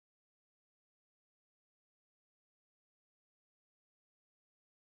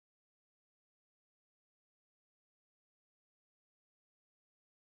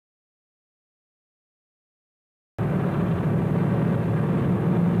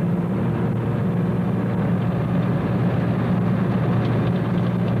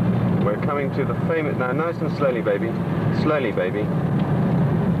coming to the famous, now nice and slowly baby,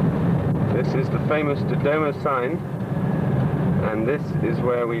 this is the famous Dodoma sign, and this is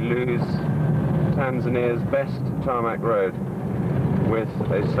where we lose Tanzania's best tarmac road with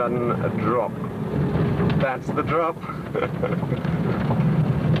a sudden drop. That's the drop.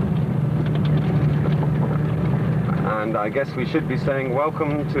 And I guess we should be saying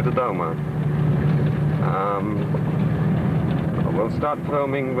welcome to Dodoma. We'll start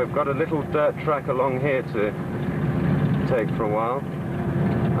filming. We've got a little dirt track along here to take for a while.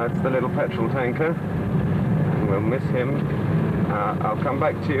 That's the little petrol tanker, and we'll miss him. I'll come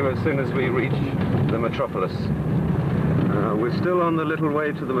back to you as soon as we reach the metropolis. We're still on the little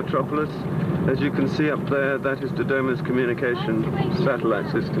way to the metropolis. As you can see up there, that is Dodoma's communication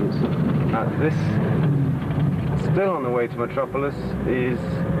satellite systems. This, still on the way to metropolis, is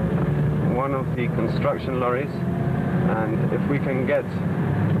one of the construction lorries. And if we can get,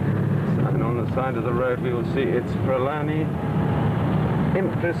 and on the side of the road we will see it's Frelani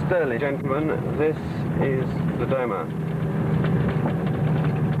Impresterli. Gentlemen, this is Dodoma.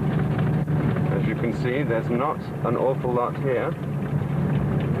 As you can see, there's not an awful lot here.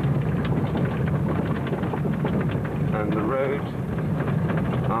 And the road,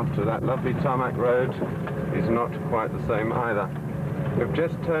 after that lovely tarmac road, is not quite the same either. We've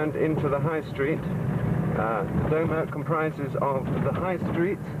just turned into the high street. Dodoma comprises of the high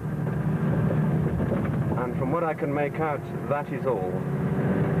street, and from what I can make out, that is all.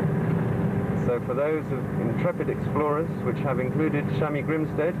 So for those of intrepid explorers, which have included Shami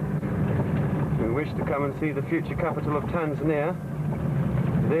Grimstead, who wish to come and see the future capital of Tanzania,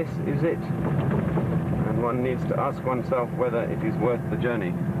 this is it. And one needs to ask oneself whether it is worth the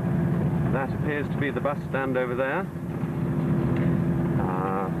journey. That appears to be the bus stand over there.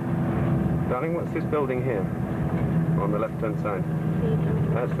 Darling, what's this building here on the left-hand side?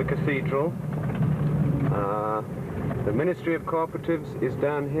 That's the cathedral. The Ministry of Cooperatives is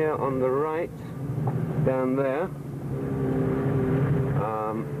down here on the right, down there.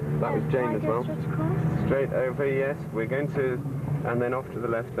 That was Jane as well. Straight over, yes. We're going to, and then off to the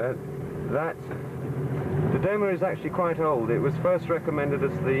left there. That Dodoma is actually quite old. It was first recommended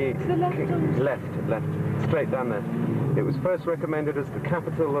as the left, straight down there. It was first recommended as the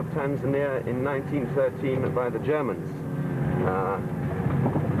capital of Tanzania in 1913 by the Germans.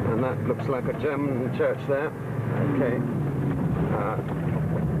 And that looks like a German church there. Okay.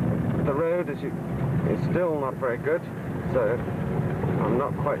 The road is still not very good, so I'm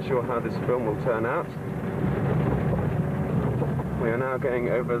not quite sure how this film will turn out. We are now going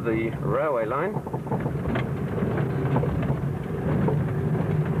over the railway line.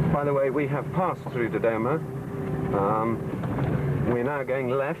 By the way, we have passed through Dodoma. We're now going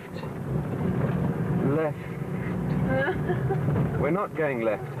left. We're not going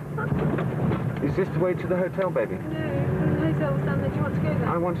left. Is this the way to the hotel, baby? No, the hotel's down there. Do you want to go there?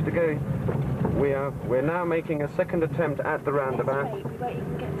 I wanted to go. We're now making a second attempt at the roundabout. Wait, you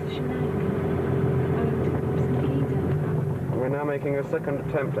can get to Chanel. We're now making a second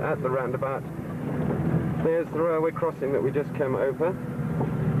attempt at the roundabout. There's the railway crossing that we just came over.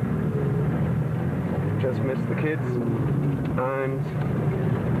 Just missed the kids. And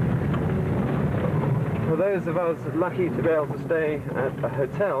for those of us lucky to be able to stay at a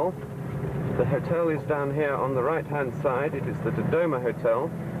hotel, the hotel is down here on the right-hand side. It is the Dodoma Hotel,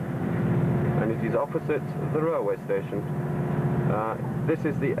 and it is opposite the railway station. This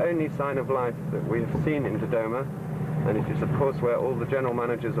is the only sign of life that we have seen in Dodoma, and it is of course where all the general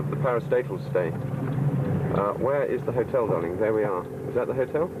managers of the parastatals stay. Where is the hotel, darling? There we are. Is that the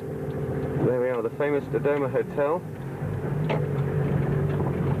hotel? There we are, the famous Dodoma Hotel.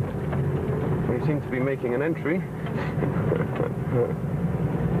 We seem to be making an entry.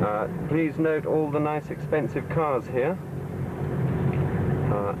 Please note all the nice expensive cars here.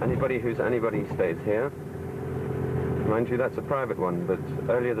 Anybody who's anybody stays here. Mind you, that's a private one, but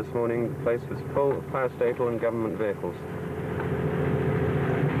earlier this morning the place was full of parastatal and government vehicles.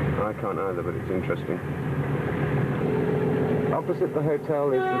 I can't either, but it's interesting. Opposite the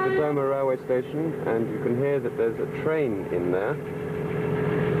hotel is the Dodoma railway station, and you can hear that there's a train in there.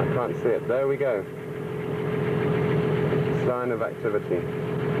 I can't see it. There we go. Sign of activity.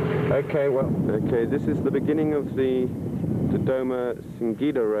 Okay, well, this is the beginning of the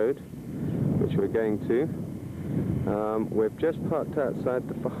Dodoma-Singida Road, which we're going to. We've just parked outside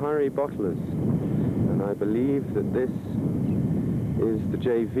the Fahari Bottlers, and I believe that this is the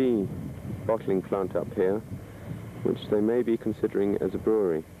JV bottling plant up here, which they may be considering as a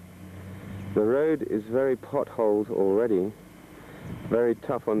brewery. The road is very potholed already, very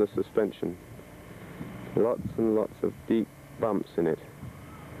tough on the suspension. Lots and lots of deep bumps in it.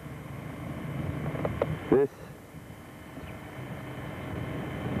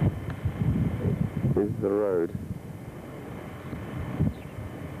 is the road.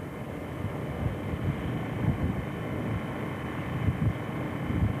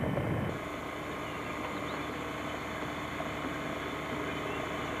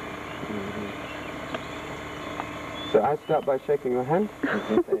 So I start by shaking your hand.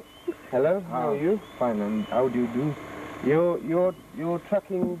 Say, hello, how are you? Fine, and how do you do? You're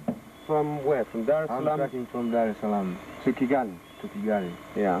trucking from where? From Dar es I'm Salaam trucking from Dar es Salaam to Kigali? to Kigali.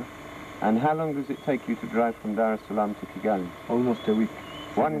 Yeah. And how long does it take you to drive from Dar es Salaam to Kigali? Almost a week.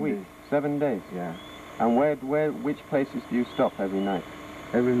 1 week, 7 days. Yeah, And which places do you stop every night?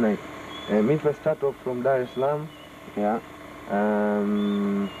 every night. If I start off from Dar es Salaam, Yeah.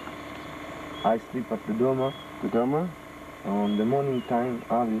 I sleep at Dodoma Dodoma? on the morning time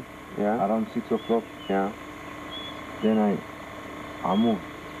early, Yeah. around 6 o'clock. Yeah. Then I move.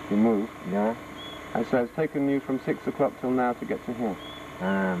 You move. Yeah. And so it's taken you from 6 o'clock till now to get to here.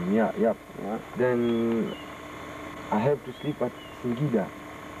 Yeah. Yeah. Then I have to sleep at Singida.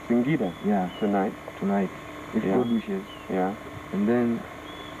 Singida? Yeah, Tonight? tonight, if Yeah. God wishes. Yeah. And then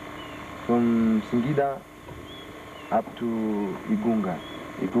from Singida up to Igunga.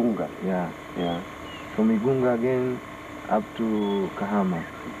 Igunga? Yeah. Yeah. From Igunga again up to Kahama.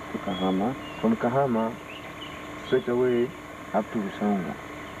 To Kahama? From Kahama straight away up to Rusaunga.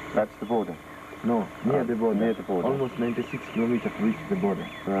 That's the border? No, near the border. Near the border. Almost 96 kilometers to reach the border.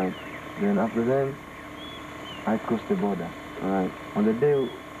 Right. Then after that, I cross the border. Right. On the day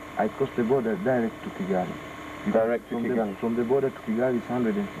I cross the border direct to Kigali. Direct to From Kigali? from the border to Kigali is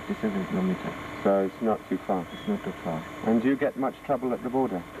 157 kilometers. So it's not too far. It's not too far. And do you get much trouble at the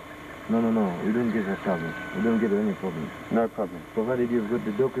border? No, we don't get a trouble. We don't get any problem. No problem. Provided you've got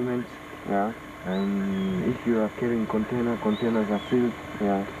the documents, Yeah. and if you are carrying containers are sealed,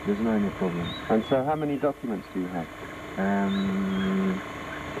 Yeah. there's no any problem. And so how many documents do you have?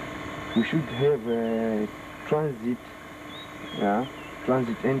 We should have a transit Yeah.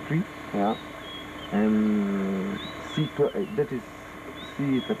 entry, Yeah. and that is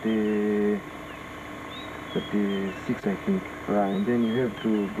C36, I think. Right. And then you have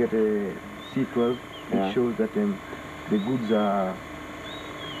to get a C12, which Yeah. shows that the goods are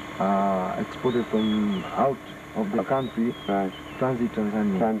exported from out of the country, Right. transit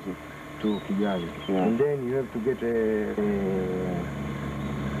Tanzania Transit. to Kigali. Yeah. And then you have to get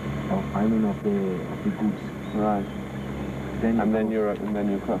of the goods. Right. Then And then go-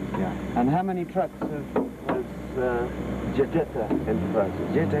 you cross. yeah. And how many trucks has Jetta Enterprises?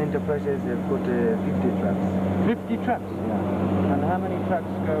 Jetta Enterprises have got 50 trucks. 50 trucks. Yeah. And how many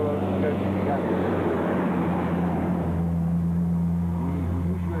trucks go to Kigali? We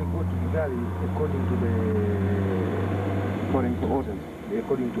usually go to Kigali according to According to orders.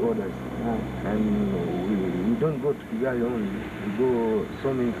 orders. Right. And we don't go to Kigali only. We go so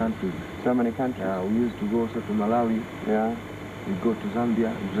many countries. So many countries. We used to go also to Malawi. Yeah. We go to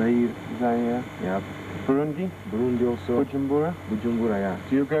Zambia, Zaire. Zaire. Yeah. Burundi. Burundi also. Bujumbura. Bujumbura, yeah.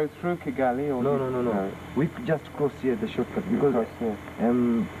 Do you go through Kigali or? No. We just cross here the shortcut because Cross here.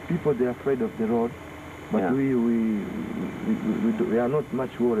 people they're afraid of the road, but Yeah. we are not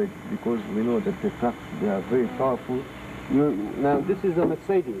much worried because we know that the trucks they are very powerful. Now this is a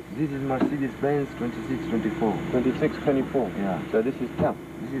Mercedes. This is Mercedes-Benz 2624. 2624. Yeah. So this is tough.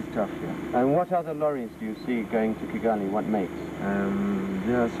 This is tough, yeah. And what other lorries do you see going to Kigali? What makes?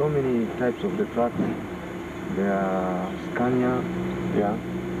 There are so many types of the trucks. There are Scania, Yeah.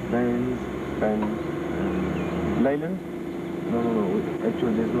 Benz, Benz. Leyland? no.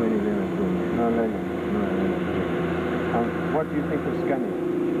 Actually, there's no any Leyland going here. No Leyland. No Leyland. What do you think of Scania?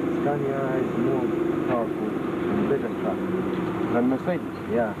 Scania is more powerful and better truck. Than Mercedes?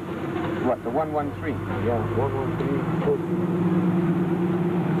 Yeah, What, the 113? yeah, 113, because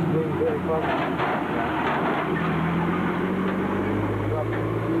it's going very fast.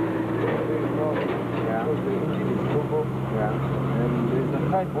 Yeah. Because the engine is turbo, Yeah. and there's a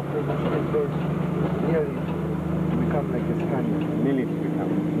type of the Mercedes-Benz nearly to become like a Scania. Nearly to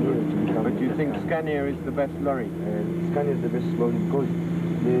become. Nearly to become But like do you a think Scania. Scania is the best lorry? Scania is the best lorry because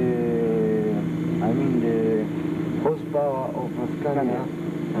the horsepower of a Scania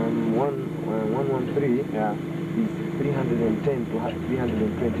 113 Yeah. is 310 to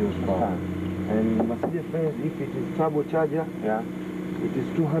 320 horsepower. And Mercedes-Benz, if it is turbocharger, Yeah. it is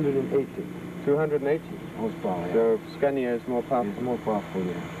 280 280. horsepower. Yeah. So Scania is more powerful. It's more powerful,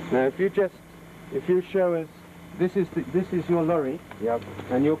 yeah. Now if you show us, this is your lorry, Yep.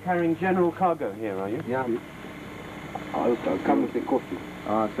 and you're carrying general cargo here, are you? Yeah. I'll come with the coffee.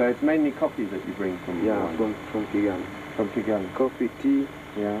 So it's mainly coffee that you bring from Yeah, Rwanda. from Kigali. From Kigali. Coffee, tea,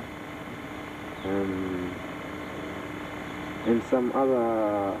 Yeah. and some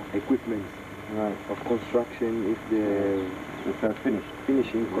other equipment Right. Of construction, if the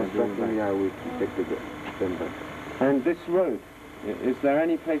finishing construction, yeah, we take them back. And this road, is there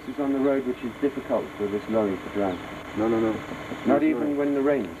any places on the road which is difficult for this lorry to drive? No. Not even when the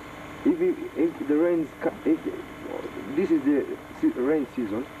rains? If the rains, this is the rain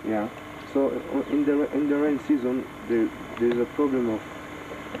season. Yeah. So in the rain season, there's a problem of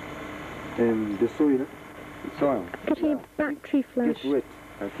the soil. Soil. Getting a battery flash. Gets wet.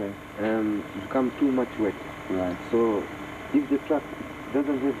 Okay. Become too much wet. Right. So if the truck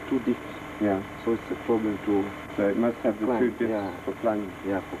doesn't have two diffs, Yeah. so it's a problem to. So it must have the Climb, two diffs yeah. for climbing.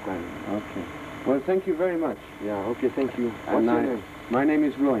 Yeah, for climbing. Okay. Well, thank you very much. Yeah. Okay. Thank you. And What's your name? My name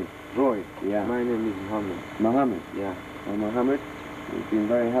is Roy. Roy. Yeah. My name is Mohammed. Mohammed. Yeah. Well, Mohammed, you've been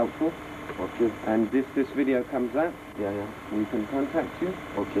very helpful. Okay. And if this video comes out, Yeah. we can contact you.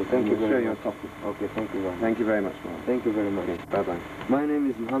 Okay. And Thank you we'll very show much. you a copy. Okay. Thank you very much. Thank you very much, Mohammed. Thank you very much. Okay. Bye-bye. My name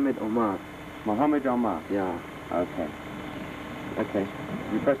is Mohammed Omar. Mohammed Omar. Yeah. Okay. Okay.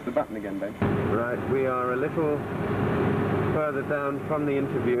 You press the button again, babe. Right, we are a little further down from the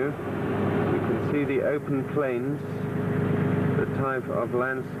interview. We can see the open plains, the type of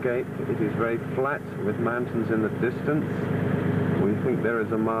landscape. It is very flat with mountains in the distance. We think there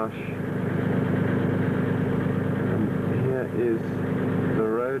is a marsh. And here is the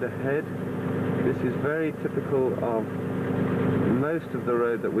road ahead. This is very typical of most of the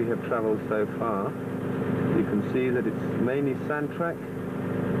road that we have travelled so far. You can see that it's mainly sand track,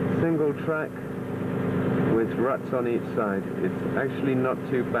 single track with ruts on each side. It's actually not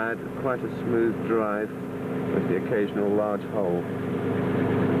too bad, quite a smooth drive with the occasional large hole.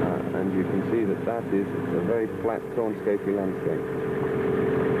 And you can see that it's a very flat, cornscapey landscape.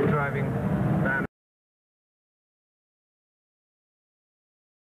 Driving